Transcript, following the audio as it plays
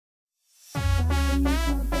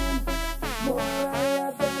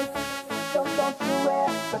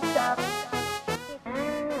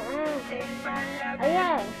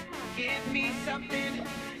yeah.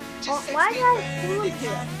 Oh, why did I do it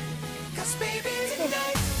here?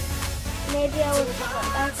 Maybe I was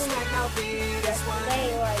back in my house yesterday,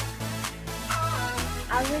 like,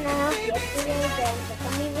 I was in the house yesterday, then for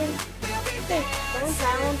some reason, don't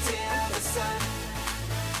sound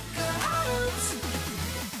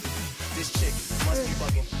this chick must be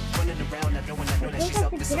bugging, running around, not knowing that she's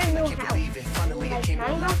up to something. I can't believe it. Finally, it came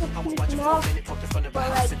online. I was watching for a minute, parked in front of her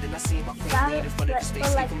house, and then I seen my queen lean in front of the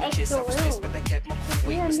space, gave him a kiss. I was pissed, but they kept my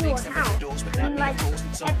weight mistakes, never the doors, but not me goes.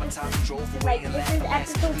 So by the time we drove away and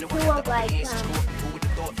laughed, episode 2 of like, this is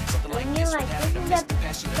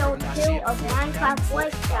episode 2 of Minecraft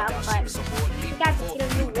Workshop, but you got to get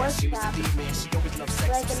a new workshop. So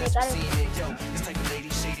I can make other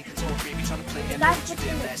you guys put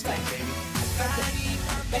in the set.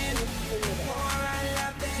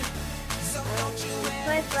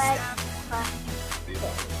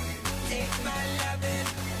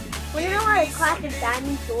 When you know how to craft a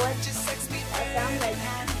diamond sword, that sounds like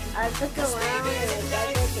I look around and it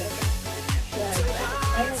does it.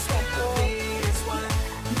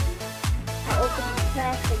 I open the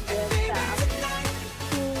chest and there's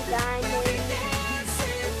 2 diamonds,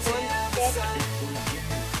 1 stick.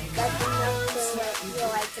 That's enough to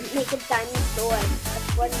like make a diamond sword.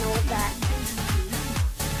 Everyone knows that.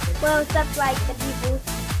 Well, stuff like the people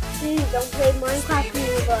who don't play Minecraft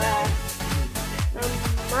with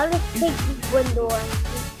I'll just take these wooden doors.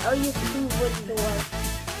 I'll use 2 wooden doors.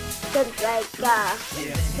 Because like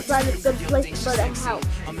it's like a good place for the house.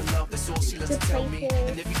 Good places. Good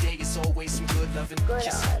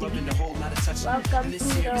welcome to the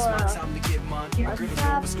workshop.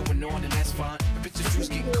 Just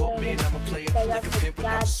getting caught, man, I'm a player like a pimp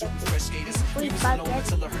without super fresh skaters. We was alone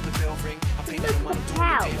until I heard the bell ring. I painted them out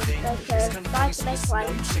doing everything. It's kind of funny,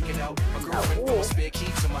 so check it out. My girlfriend got a spare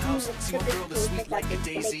key to my house. See, my girl is sweet like a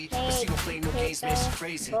daisy, but she don't play no games, man, she's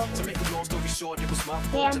crazy. To make a long story short, it was my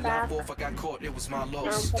fault. To laugh off, I got caught, it was my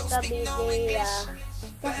loss. Don't speak no English,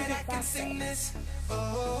 but I can sing this.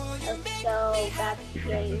 Oh, so that's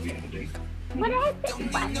great. What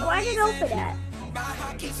happened? Why did it open that?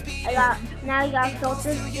 Now you got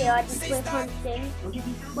filters here. I just click on thing.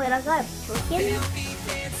 Wait, I got a pumpkin?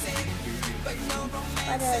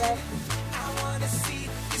 What is it?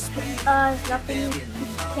 Nothing.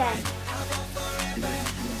 Okay.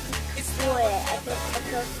 Wait, I just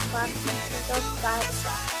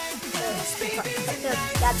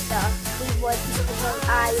got the reward because I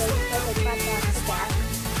got that.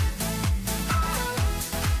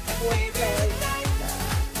 What plays?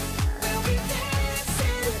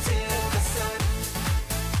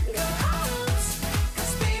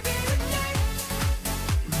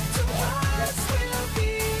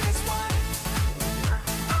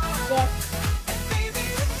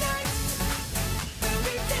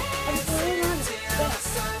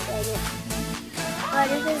 Oh,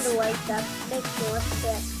 this is the white stuff. Makes more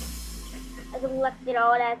sense. I collected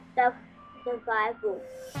all that stuff to survival.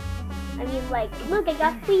 I mean, like, look, I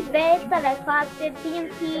got 3 beds that I collected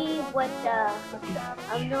TNT with I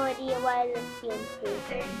have no idea why it's TNT.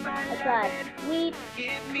 I got wheat,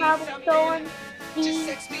 cobblestone,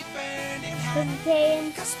 seeds,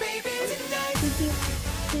 sugarcane,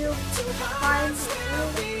 pine,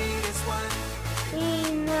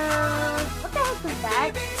 what the heck is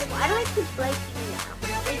that? Why do I keep breaking now?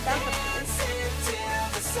 Wait, that's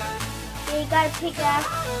a you gotta pick up.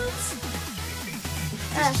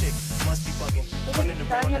 Must be bugging. Running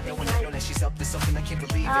around, I know that she's up to something I can't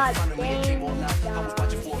believe it. Finally, it came all out. I was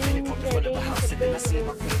watching for a minute, parked in front of the house, and then I seen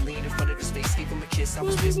my queen lean in front of the space, gave him a kiss. I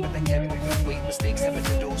was pissed, but that kept me weight mistakes, never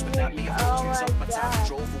the doors, but not me. I fought up my time,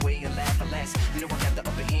 drove away and laughed. Alas, you know I got the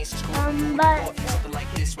upper hand. She's cool. Something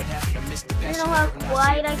like this would happen. I missed the best. You know how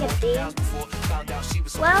quiet I get these?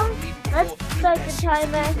 Well, let's start the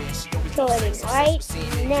timer starting right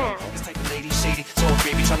now. So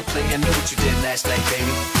baby, trying to play, I know what you did last night,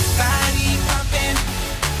 baby. Body pumping,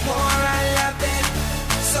 more I love it,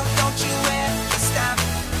 so don't you ever stop.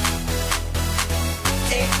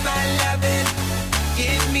 Take my loving,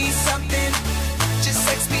 give me something, just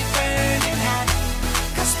sets me burning hot.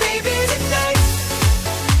 'Cause baby tonight,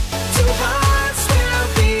 2 hearts will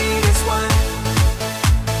beat as one.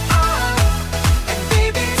 And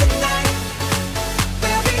baby tonight,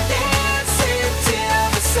 we'll be dancing till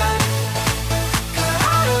the sun.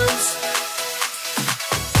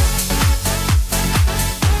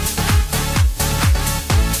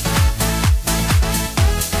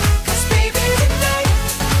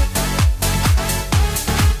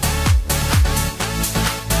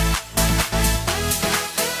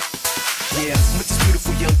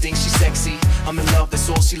 I'm in love, that's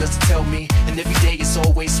all she loves to tell me. And every day it's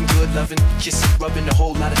always some good loving, kissing, rubbing, a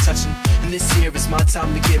whole lot of touching. And this year is my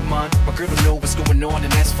time to get mine. My girl don't know what's going on,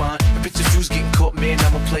 and that's fine. The bitch of Drew's getting caught, man,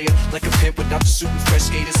 I'm a player. Like a pimp without the suit and fresh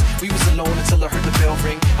skaters. We was alone until I heard the bell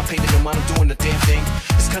ring. I paid it no mind, I'm doing the damn thing.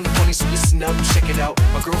 It's kinda funny, so listen up and check it out.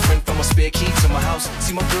 My girlfriend found my spare key to my house.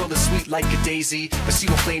 See, my girl is sweet like a daisy, but she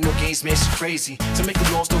don't play no games, man, she crazy. To make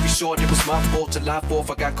a long story short, it was my fault. To lie for if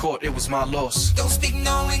I got caught, it was my loss. Don't speak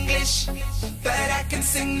no English, but I can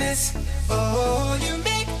sing this. Oh, you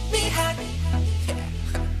make me hot.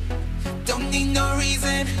 Don't need no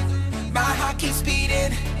reason, my heart keeps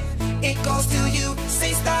beating. It goes till you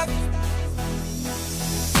say stop.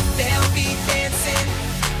 They'll be dancing,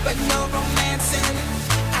 but no romancing.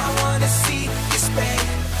 I wanna see you spread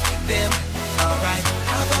them. Alright,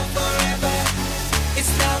 I want forever.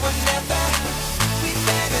 It's now or never. We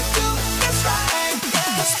better do this right.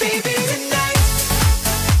 'Cause baby tonight,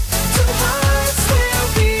 two hearts will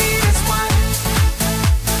beat as one.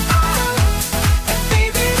 Oh, and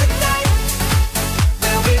baby tonight,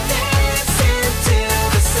 we'll be dancing till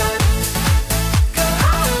the sun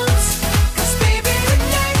comes. 'Cause baby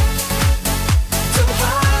tonight, two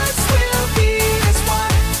hearts will beat as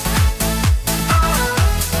one. Oh,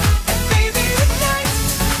 and baby tonight,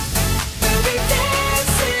 we'll be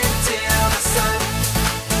dancing till the sun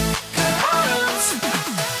comes.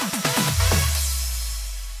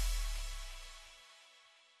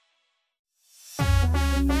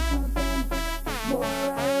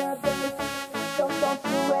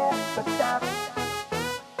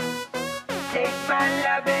 Take my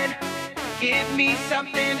lovin', give me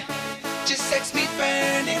something, just sex me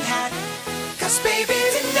burning hot. 'Cause baby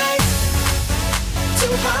tonight,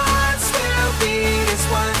 two hearts will beat as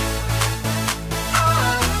one.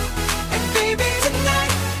 Oh, and baby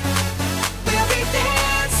tonight, we'll be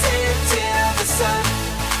dancing till the sun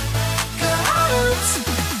comes.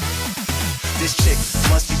 This chick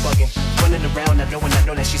must be bugging, running around not knowing I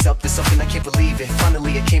know that she's up to something. I can't believe it.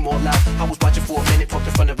 Finally it came all out. I was watching for a minute, parked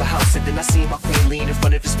in front of a house, and then I seen my queen lean in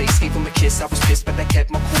front of his face, gave him a kiss. I was pissed, but I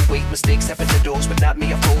kept my cool. Wait, mistakes happen to those, but not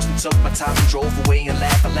me. I froze and took my time and drove away and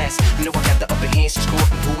laughed. Alas, I know I got the upper hand. She's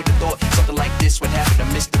caught, and who would have thought something like this would happen?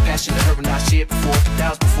 I missed the passion of her and I shared before.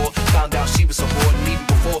 2,000 before, found out she was a whore, and even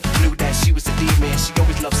before knew that she was a demon. She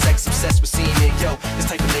always loved sex, obsessed with seeing it. Yo, this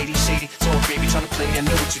type of lady shady, so baby trying to play. I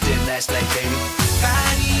know what you did last night, baby.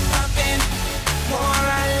 Body pumping, more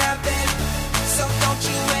I love it, so don't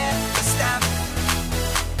you ever stop.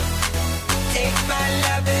 Take my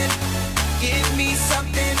lovin', give me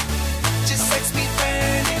something, just sex me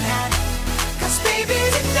burning hot. 'Cause baby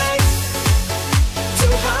tonight,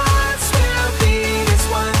 two hearts will beat as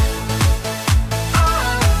one.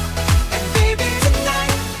 Oh, and baby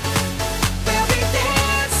tonight, we'll be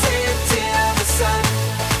dancing till the sun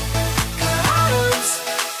comes.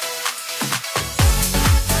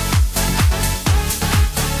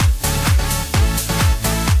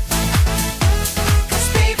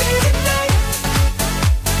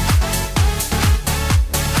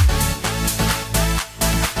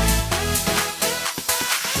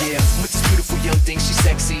 She's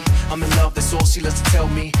sexy, I'm in love, that's all she loves to tell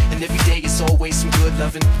me. And every day it's always some good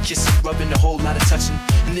loving, kissing, rubbing, a whole lot of touching.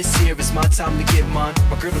 And this year is my time to get mine.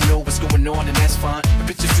 My girl don't know what's going on, and that's fine. The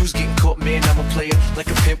bitch of Drew's getting caught, man, I'm a player. Like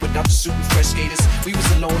a pimp without the suit and fresh skaters. We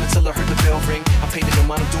was alone until I heard the bell ring. I paid it no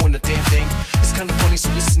mind, I'm doing the damn thing. It's kinda funny, so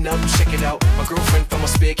listen up and check it out. My girlfriend found my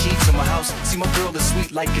spare key to my house. See, my girl is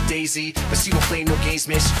sweet like a daisy, but she don't play no games,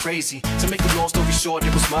 man, she crazy. To make a long story short,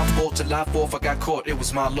 it was my fault. To lie for if I got caught, it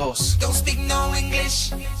was my loss. Don't speak no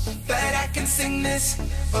English, but I can sing this.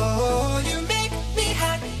 Oh, you make me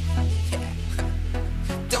hot.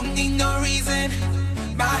 Don't need no reason,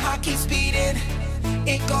 my heart keeps beating.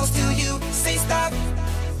 It goes till you say stop.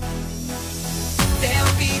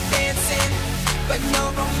 They'll be dancing, but no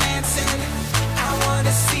romancing. I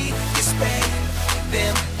wanna see you spread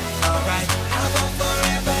them. Alright, I want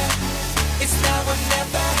forever. It's now or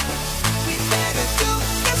never. We better do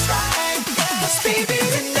this right. 'Cause baby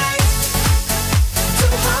tonight,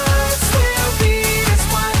 two hearts will beat as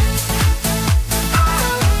one.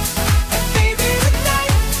 Oh, and baby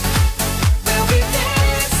tonight, we'll be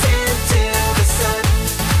dancing till the sun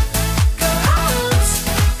comes.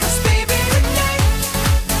 'Cause baby tonight,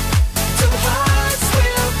 two hearts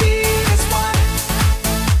will beat as one.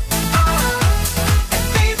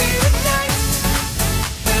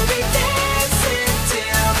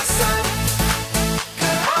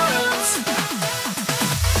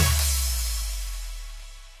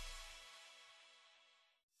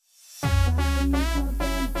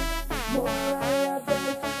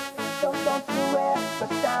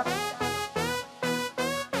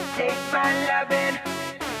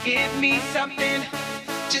 give me something,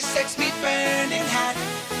 just sex me burning hot.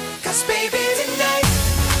 Cause baby tonight,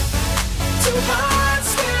 two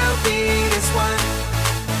hearts will beat as one.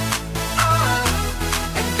 Oh,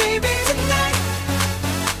 and baby tonight,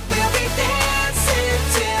 we'll be dancing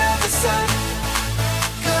till the sun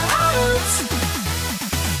comes.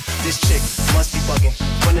 This chick must be bugging,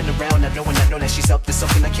 running around, I know that she's up to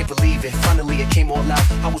something, I can't believe it. Finally it came all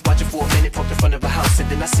out, I was watching for a minute, parked in front of a house, and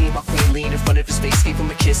then I seen my queen lean in front of his face, gave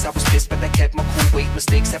him a kiss. I was pissed, but I kept my cool. Wait,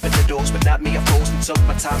 mistakes happen to dogs, but not me. I froze and took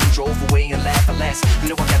my time and drove away and laughed. Alas, I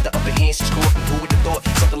know I got the upper hand, she's caught. Who would have thought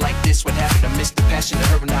something like this would happen? I missed the passion of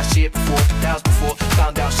her and I shared before. 2000 before,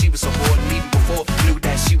 found out she was a whore, and even before knew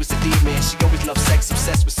that she was a demon. She always loved sex,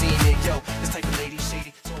 obsessed with seeing it. Yo, this type of lady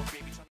shady.